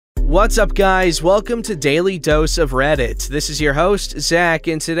What's up, guys? Welcome to Daily Dose of Reddit. This is your host, Zach,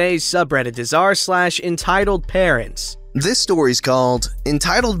 and today's subreddit is r/EntitledParents. This story's called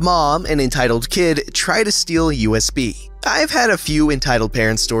Entitled Mom and Entitled Kid Try to Steal USB. I've had a few entitled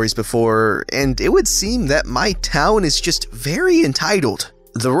parent stories before, and it would seem that my town is just very entitled.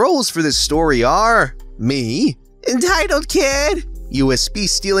 The roles for this story are me, entitled kid, USB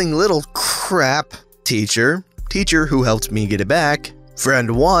stealing little crap, teacher who helped me get it back,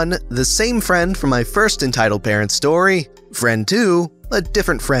 friend 1, the same friend from my first entitled parent story, friend 2, a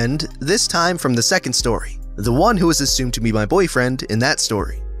different friend, this time from the second story, the one who was assumed to be my boyfriend in that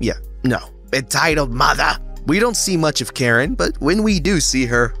story. Yeah, no, entitled mother. We don't see much of Karen, but when we do see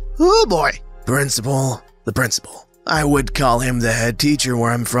her, oh boy. Principal, the principal. I would call him the head teacher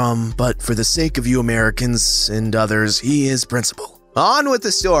where I'm from, but for the sake of you Americans and others, he is principal. On with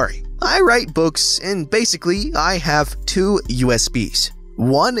the story. I write books, and basically, I have 2 USBs.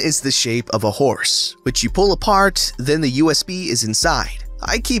 One is the shape of a horse, which you pull apart, then the USB is inside.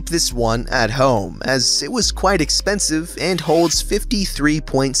 I keep this one at home, as it was quite expensive and holds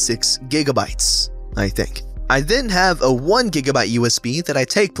 53.6 gigabytes, I think. I then have a 1 gigabyte USB that I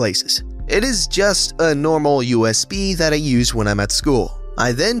take places. It is just a normal USB that I use when I'm at school.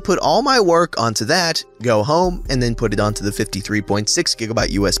 I then put all my work onto that, go home, and then put it onto the 53.6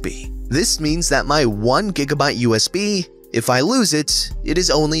 gigabyte USB. This means that my 1 gigabyte USB, if I lose it, it is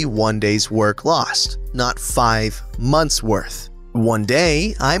only 1 day's work lost, not 5 months worth. One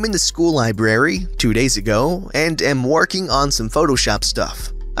day, I'm in the school library, 2 days ago, and am working on some Photoshop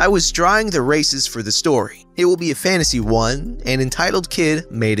stuff. I was drawing the races for the story. It will be a fantasy one, and entitled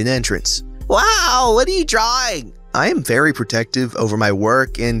kid made an entrance. Wow, what are you drawing? I am very protective over my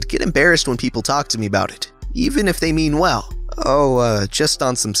work and get embarrassed when people talk to me about it, even if they mean well. Just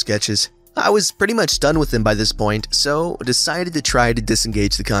on some sketches. I was pretty much done with them by this point, so decided to try to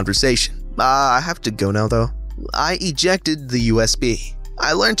disengage the conversation. I have to go now though. I ejected the USB.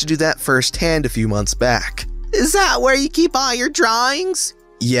 I learned to do that firsthand a few months back. Is that where you keep all your drawings?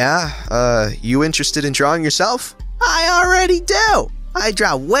 Yeah, you interested in drawing yourself? I already do! I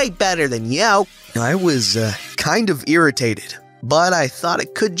draw way better than you. I was kind of irritated, but I thought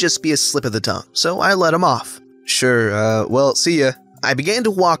it could just be a slip of the tongue, so I let him off. Sure, well, see ya. I began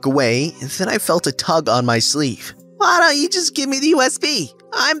to walk away, and then I felt a tug on my sleeve. Why don't you just give me the USB?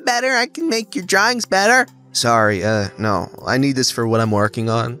 I'm better, I can make your drawings better. Sorry, no, I need this for what I'm working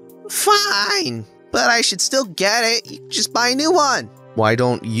on. Fine, but I should still get it. You can just buy a new one. Why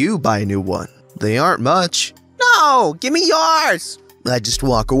don't you buy a new one? They aren't much. No, give me yours. I just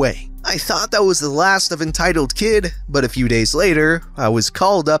walk away. I thought that was the last of entitled kid, but a few days later, I was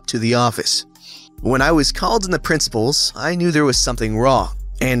called up to the office. When I was called in the principal's, I knew there was something wrong.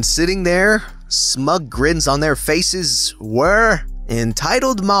 And sitting there, smug grins on their faces, were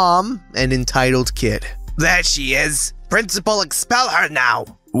entitled mom and entitled kid. There she is. Principal, expel her now.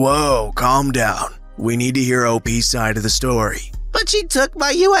 Whoa, calm down. We need to hear OP's side of the story. But she took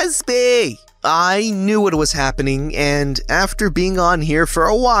my USB. I knew what was happening, and after being on here for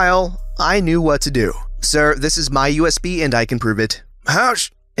a while, I knew what to do. Sir, this is my USB and I can prove it.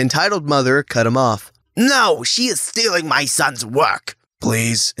 Hush! Entitled mother cut him off. No, she is stealing my son's work.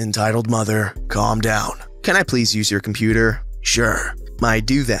 Please, entitled mother, calm down. Can I please use your computer? Sure. I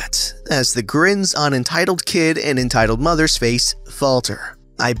do that, as the grins on entitled kid and entitled mother's face falter.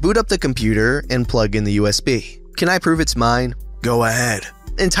 I boot up the computer and plug in the USB. Can I prove it's mine? Go ahead.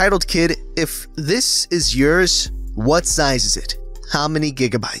 Entitled kid, if this is yours, what size is it? How many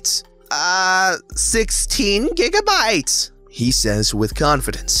gigabytes? 16 gigabytes, he says with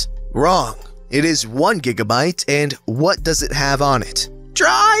confidence. Wrong. It is 1 gigabyte, and what does it have on it?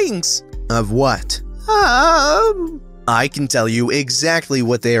 Drawings! Of what? I can tell you exactly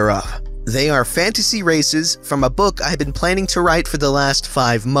what they are of. They are fantasy races from a book I've been planning to write for the last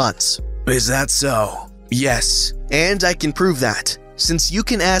 5 months. Is that so? Yes, and I can prove that, since you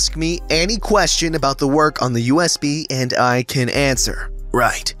can ask me any question about the work on the USB and I can answer.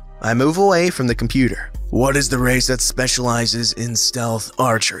 Right. I move away from the computer. What is the race that specializes in stealth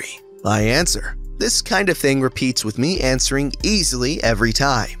archery? I answer. This kind of thing repeats with me answering easily every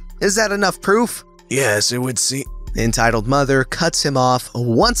time. Is that enough proof? Yes, it would seem. Entitled mother cuts him off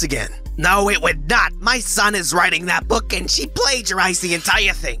once again. No, it would not. My son is writing that book and she plagiarized the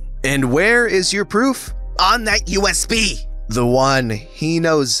entire thing. And where is your proof? On that USB. The one he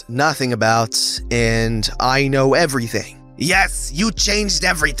knows nothing about, and I know everything. Yes, you changed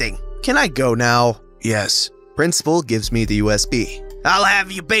everything. Can I go now? Yes. Principal gives me the USB. I'll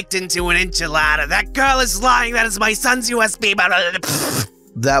have you baked into an enchilada. That girl is lying. That is my son's USB.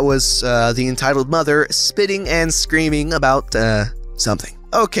 That was the entitled mother spitting and screaming about something.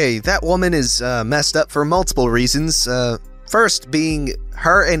 Okay, that woman is messed up for multiple reasons. First being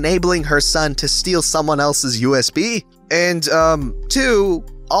her enabling her son to steal someone else's USB, and two,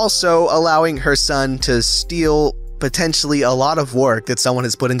 also allowing her son to steal potentially a lot of work that someone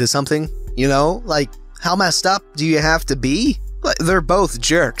has put into something. You know, like, how messed up do you have to be? They're both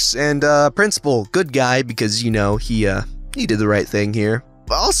jerks, and principal, good guy, because, you know, he did the right thing here.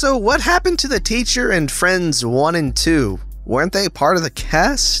 Also, what happened to the teacher and friends 1 and 2? Weren't they part of the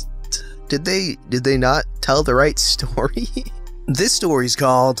cast? Did they not tell the right story? This story's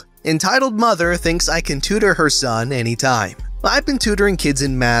called Entitled Mother Thinks I Can Tutor Her Son Anytime. I've been tutoring kids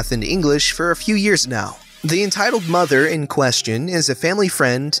in math and English for a few years now. The entitled mother in question is a family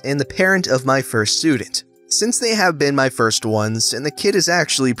friend and the parent of my first student. Since they have been my first ones, and the kid is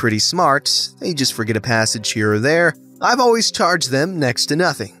actually pretty smart, they just forget a passage here or there, I've always charged them next to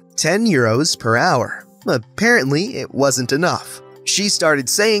nothing, 10 euros per hour. Apparently, it wasn't enough. She started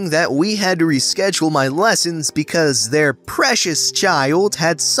saying that we had to reschedule my lessons because their precious child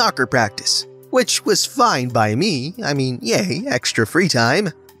had soccer practice, which was fine by me. I mean, yay, extra free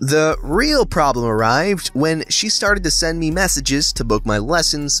time. The real problem arrived when she started to send me messages to book my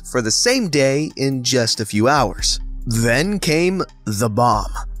lessons for the same day in just a few hours. Then came the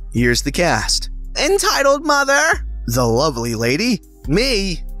bomb. Here's the cast. Entitled Mother, the lovely lady,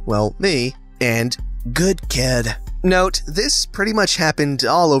 me, and good kid. Note, this pretty much happened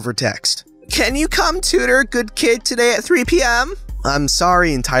all over text. Can you come tutor good kid today at 3 p.m.? I'm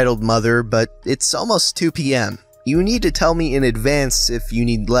sorry, entitled mother, but it's almost 2 p.m. You need to tell me in advance if you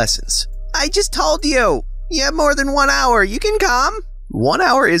need lessons. I just told you! You have more than 1 hour, you can come! 1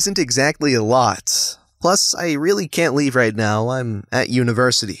 hour isn't exactly a lot. Plus, I really can't leave right now, I'm at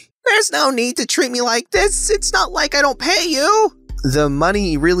university. There's no need to treat me like this, it's not like I don't pay you! The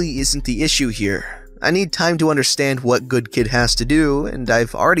money really isn't the issue here. I need time to understand what good kid has to do, and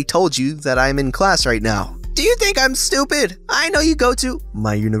I've already told you that I'm in class right now. Do you think I'm stupid? I know you go to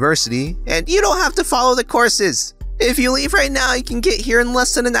my university, and you don't have to follow the courses. If you leave right now, you can get here in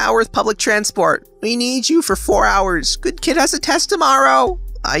less than an hour with public transport. We need you for 4 hours. Good kid has a test tomorrow.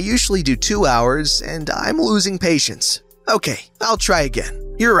 I usually do 2 hours, and I'm losing patience. Okay, I'll try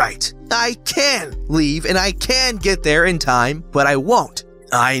again. You're right. I can leave, and I can get there in time, but I won't.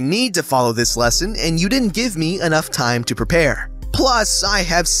 I need to follow this lesson, and you didn't give me enough time to prepare. Plus, I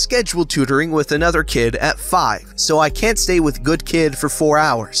have scheduled tutoring with another kid at 5, so I can't stay with good kid for 4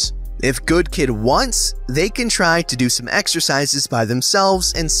 hours. If good kid wants, they can try to do some exercises by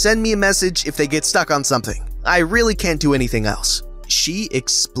themselves and send me a message if they get stuck on something. I really can't do anything else. She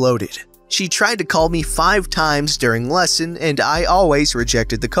exploded. She tried to call me 5 times during lesson, and I always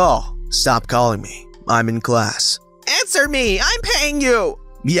rejected the call. Stop calling me. I'm in class. Answer me! I'm paying you!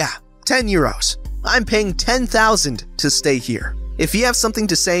 Yeah, 10 euros. I'm paying 10,000 to stay here. If you have something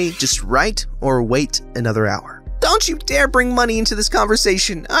to say, just write or wait another hour. Don't you dare bring money into this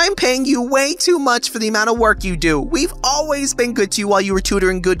conversation. I'm paying you way too much for the amount of work you do. We've always been good to you while you were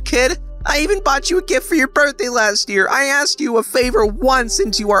tutoring good kid. I even bought you a gift for your birthday last year. I asked you a favor once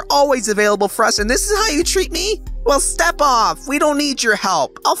since you are always available for us, and this is how you treat me? Well, step off. We don't need your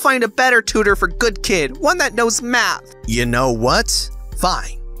help. I'll find a better tutor for good kid, one that knows math. You know what?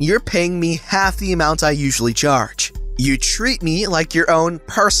 Fine. You're paying me half the amount I usually charge. You treat me like your own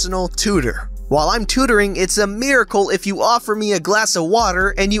personal tutor. While I'm tutoring, it's a miracle if you offer me a glass of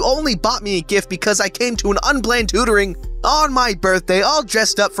water and you only bought me a gift because I came to an unplanned tutoring on my birthday, all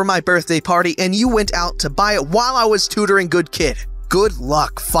dressed up for my birthday party, and you went out to buy it while I was tutoring good kid. Good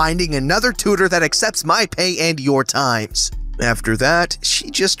luck finding another tutor that accepts my pay and your times. After that,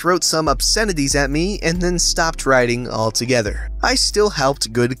 she just wrote some obscenities at me and then stopped writing altogether. I still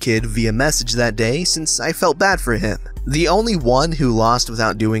helped good kid via message that day since I felt bad for him. The only one who lost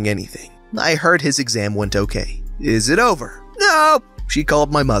without doing anything. I heard his exam went okay. Is it over? Nope. She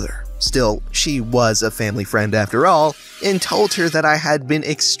called my mother. Still, she was a family friend after all, and told her that I had been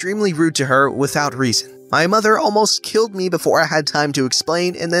extremely rude to her without reason. My mother almost killed me before I had time to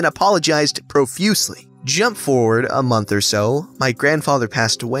explain and then apologized profusely. Jump forward a month or so, my grandfather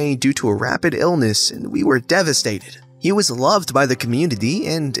passed away due to a rapid illness and we were devastated. He was loved by the community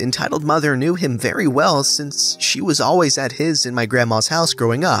and entitled mother knew him very well since she was always at his and my grandma's house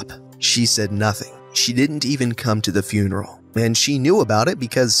growing up. She said nothing. She didn't even come to the funeral. And she knew about it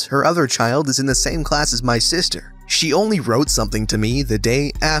because her other child is in the same class as my sister. She only wrote something to me the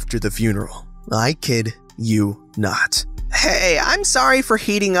day after the funeral. I kid you not. Hey, I'm sorry for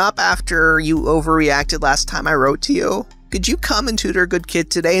heating up after you overreacted last time I wrote to you. Could you come and tutor a good kid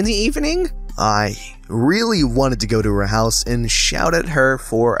today in the evening? I really wanted to go to her house and shout at her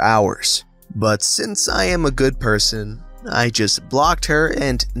for hours. But since I am a good person, I just blocked her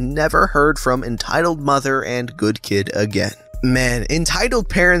and never heard from entitled mother and good kid again. Man, entitled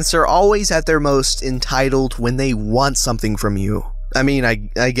parents are always at their most entitled when they want something from you. I mean,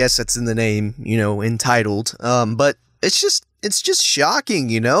 I guess that's in the name, you know, entitled, but it's just shocking,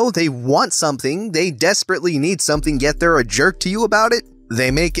 you know? They want something, they desperately need something, yet they're a jerk to you about it. They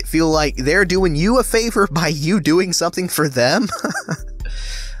make it feel like they're doing you a favor by you doing something for them.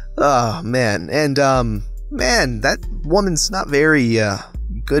 Oh, man. And, man, that woman's not very,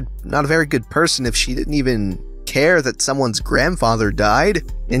 good, not a very good person if she didn't even care that someone's grandfather died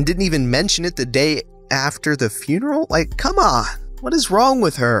and didn't even mention it the day after the funeral. Like, come on. What is wrong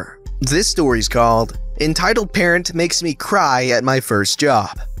with her? This story's called Entitled Parent Makes Me Cry at My First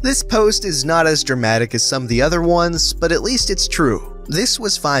Job. This post is not as dramatic as some of the other ones, but at least it's true. This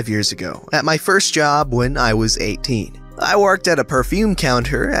was 5 years ago, at my first job when I was 18. I worked at a perfume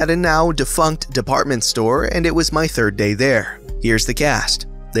counter at a now defunct department store, and it was my third day there. Here's the cast.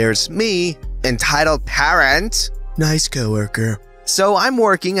 There's me, entitled parent, nice coworker. So I'm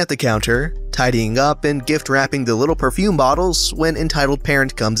working at the counter, tidying up and gift wrapping the little perfume bottles when entitled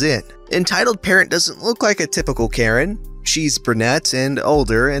parent comes in. Entitled parent doesn't look like a typical Karen. She's brunette and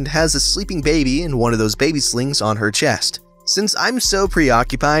older and has a sleeping baby in one of those baby slings on her chest. Since I'm so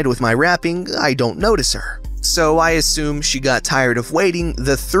preoccupied with my wrapping, I don't notice her. So I assume she got tired of waiting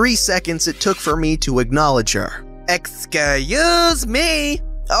the 3 seconds it took for me to acknowledge her. Excuse me.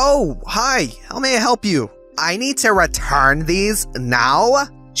 Oh, hi. How may I help you? I need to return these now.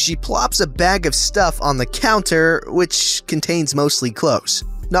 She plops a bag of stuff on the counter, which contains mostly clothes,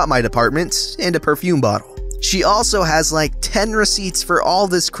 not my department, and a perfume bottle. She also has like 10 receipts for all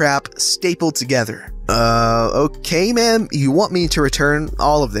this crap stapled together. Okay, ma'am, you want me to return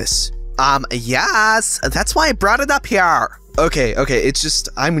all of this? Yes, that's why I brought it up here. Okay, it's just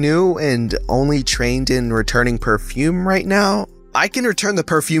I'm new and only trained in returning perfume right now. I can return the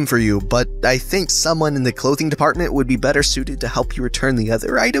perfume for you, but I think someone in the clothing department would be better suited to help you return the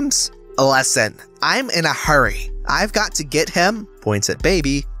other items. Listen, I'm in a hurry. I've got to get him, points at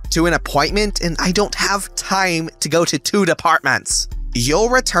baby, to an appointment, and I don't have time to go to 2 departments. You'll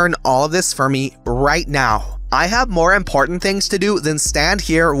return all of this for me right now. I have more important things to do than stand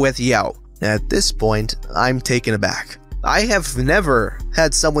here with you. At this point, I'm taken aback. I have never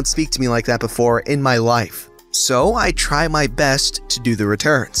had someone speak to me like that before in my life. So I try my best to do the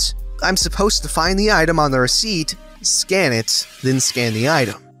returns. I'm supposed to find the item on the receipt, scan it, then scan the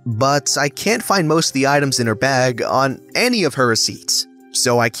item. But I can't find most of the items in her bag on any of her receipts.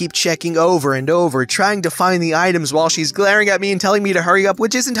 So I keep checking over and over, trying to find the items while she's glaring at me and telling me to hurry up,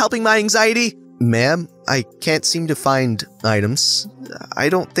 which isn't helping my anxiety. Ma'am, I can't seem to find items. I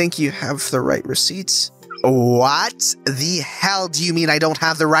don't think you have the right receipts. What the hell do you mean I don't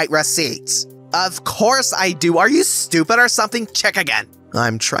have the right receipts? Of course I do. Are you stupid or something? Check again.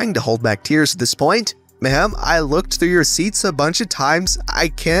 I'm trying to hold back tears at this point. Ma'am, I looked through your receipts a bunch of times. I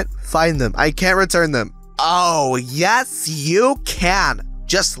can't find them. I can't return them. Oh, yes, you can.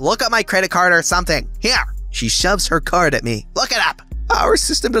 Just look at my credit card or something. Here. She shoves her card at me. Look it up. Our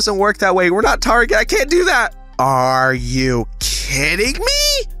system doesn't work that way. We're not Target. I can't do that. Are you kidding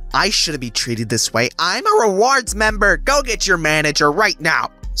me? I shouldn't be treated this way. I'm a rewards member. Go get your manager right now.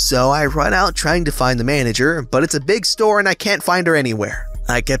 So I run out trying to find the manager, but it's a big store and I can't find her anywhere.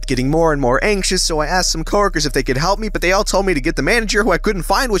 I kept getting more and more anxious, so I asked some coworkers if they could help me, but they all told me to get the manager who I couldn't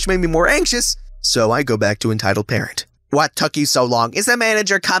find, which made me more anxious. So I go back to entitled parent. What took you so long? Is the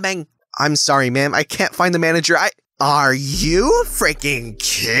manager coming? I'm sorry, ma'am. I can't find the manager. Are you freaking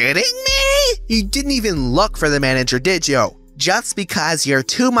kidding me? You didn't even look for the manager, did you? Just because you're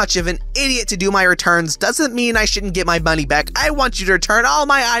too much of an idiot to do my returns doesn't mean I shouldn't get my money back. I want you to return all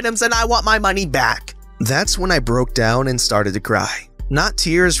my items and I want my money back. That's when I broke down and started to cry. Not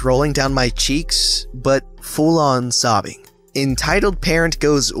tears rolling down my cheeks, but full-on sobbing. Entitled parent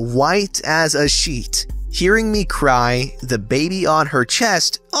goes white as a sheet. Hearing me cry, the baby on her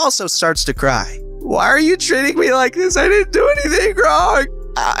chest also starts to cry. Why are you treating me like this? I didn't do anything wrong.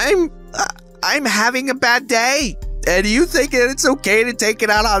 I'm having a bad day. And you think that it's okay to take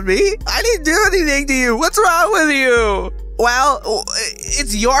it out on me? I didn't do anything to you. What's wrong with you? Well,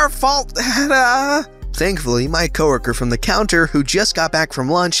 it's your fault. Thankfully, my coworker from the counter who just got back from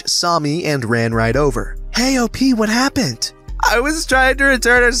lunch saw me and ran right over. Hey, OP, what happened? I was trying to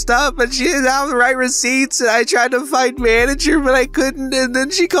return her stuff, but she didn't have the right receipts, and I tried to find manager, but I couldn't, and then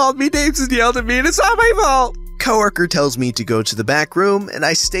she called me names and yelled at me, and it's not my fault. Coworker tells me to go to the back room, and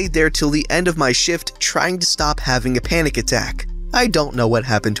I stayed there till the end of my shift trying to stop having a panic attack. I don't know what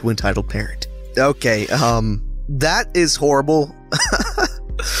happened to entitled parent. Okay, that is horrible.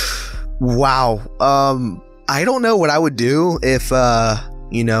 Wow, I don't know what I would do if,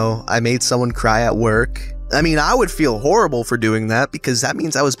 I made someone cry at work. I mean, I would feel horrible for doing that because that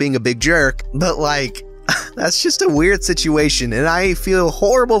means I was being a big jerk, but like, that's just a weird situation, and I feel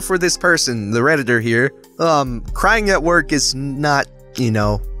horrible for this person, the Redditor here. Crying at work is not,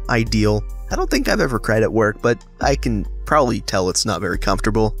 ideal. I don't think I've ever cried at work, but I can probably tell it's not very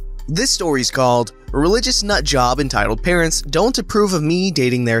comfortable. This story's called Religious Nut Job Entitled Parents Don't Approve of Me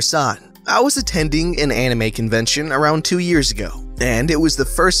Dating Their Son. I was attending an anime convention around 2 years ago, and it was the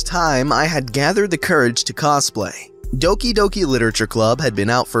first time I had gathered the courage to cosplay. Doki Doki Literature Club had been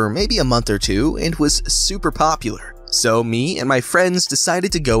out for maybe a month or two and was super popular, so me and my friends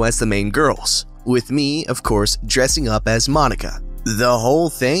decided to go as the main girls, with me, of course, dressing up as Monica. The whole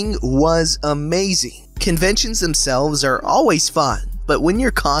thing was amazing. Conventions themselves are always fun, but when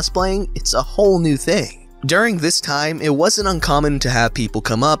you're cosplaying, it's a whole new thing. During this time, it wasn't uncommon to have people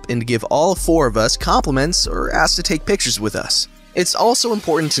come up and give all 4 of us compliments or ask to take pictures with us. It's also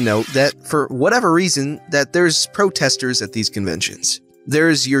important to note that, for whatever reason, that there's protesters at these conventions.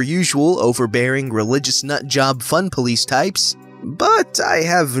 There's your usual overbearing religious nutjob fun police types, but I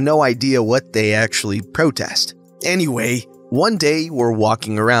have no idea what they actually protest. Anyway, one day we're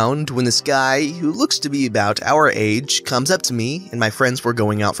walking around when this guy, who looks to be about our age, comes up to me and my friends were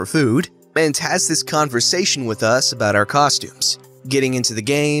going out for food, and has this conversation with us about our costumes, getting into the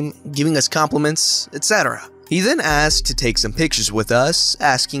game, giving us compliments, etc. He then asked to take some pictures with us,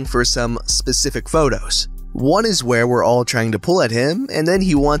 asking for some specific photos. One is where we're all trying to pull at him, and then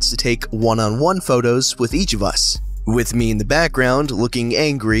he wants to take one-on-one photos with each of us, with me in the background looking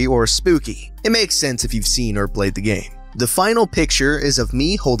angry or spooky. It makes sense if you've seen or played the game. The final picture is of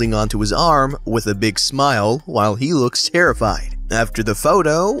me holding onto his arm with a big smile while he looks terrified. After the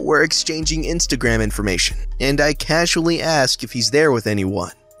photo, we're exchanging Instagram information, and I casually ask if he's there with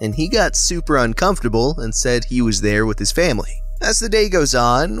anyone, and he got super uncomfortable and said he was there with his family. As the day goes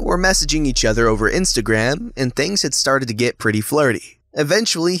on, we're messaging each other over Instagram, and things had started to get pretty flirty.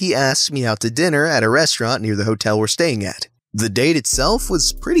 Eventually, he asked me out to dinner at a restaurant near the hotel we're staying at. The date itself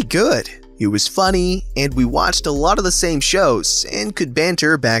was pretty good. It was funny, and we watched a lot of the same shows, and could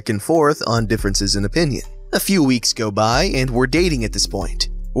banter back and forth on differences in opinion. A few weeks go by, and we're dating at this point.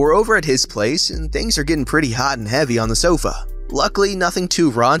 We're over at his place, and things are getting pretty hot and heavy on the sofa. Luckily, nothing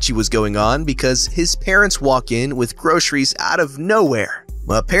too raunchy was going on because his parents walk in with groceries out of nowhere.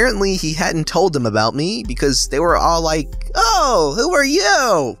 Apparently, he hadn't told them about me because they were all like, "Oh, who are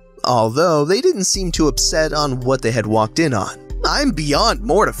you?" Although they didn't seem too upset on what they had walked in on. I'm beyond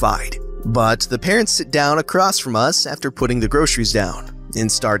mortified. But the parents sit down across from us after putting the groceries down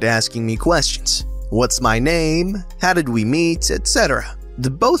and start asking me questions. What's my name? How did we meet? Etc. The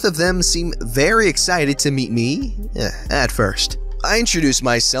both of them seem very excited to meet me, at first. I introduce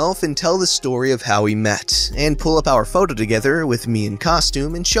myself and tell the story of how we met, and pull up our photo together with me in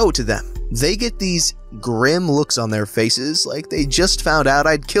costume and show it to them. They get these grim looks on their faces like they just found out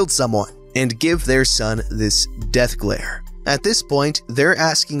I'd killed someone, and give their son this death glare. At this point, they're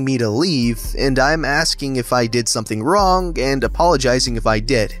asking me to leave, and I'm asking if I did something wrong and apologizing if I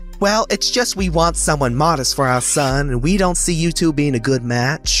did. Well, it's just we want someone modest for our son, and we don't see you two being a good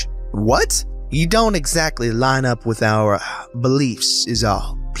match. What? You don't exactly line up with our beliefs is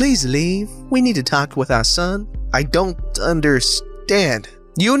all. Please leave. We need to talk with our son. I don't understand.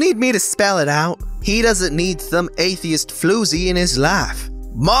 You need me to spell it out? He doesn't need some atheist floozy in his life.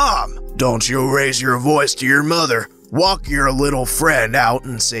 Mom, don't you raise your voice to your mother. Walk your little friend out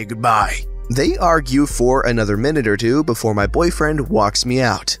and say goodbye. They argue for another minute or two before my boyfriend walks me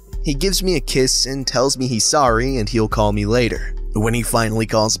out. He gives me a kiss and tells me he's sorry and he'll call me later. When he finally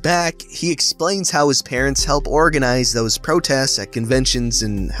calls back, he explains how his parents help organize those protests at conventions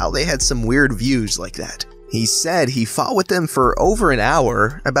and how they had some weird views like that. He said he fought with them for over an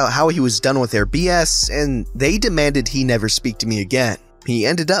hour about how he was done with their BS and they demanded he never speak to me again. He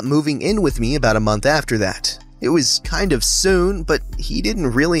ended up moving in with me about a month after that. It was kind of soon, but he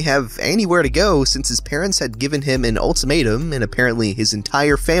didn't really have anywhere to go since his parents had given him an ultimatum and apparently his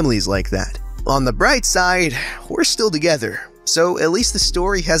entire family's like that. On the bright side, we're still together, so at least the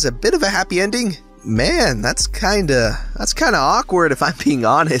story has a bit of a happy ending. Man, that's kinda awkward if I'm being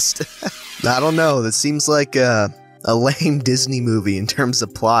honest. I don't know, that seems like a lame Disney movie in terms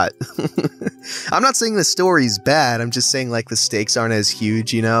of plot. I'm not saying the story's bad, I'm just saying like the stakes aren't as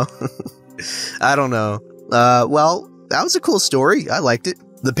huge, you know? I don't know. Well, that was a cool story. I liked it.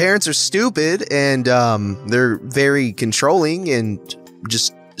 The parents are stupid and they're very controlling and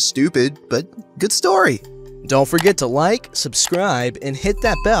just stupid, but good story. Don't forget to like, subscribe, and hit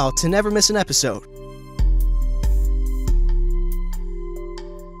that bell to never miss an episode.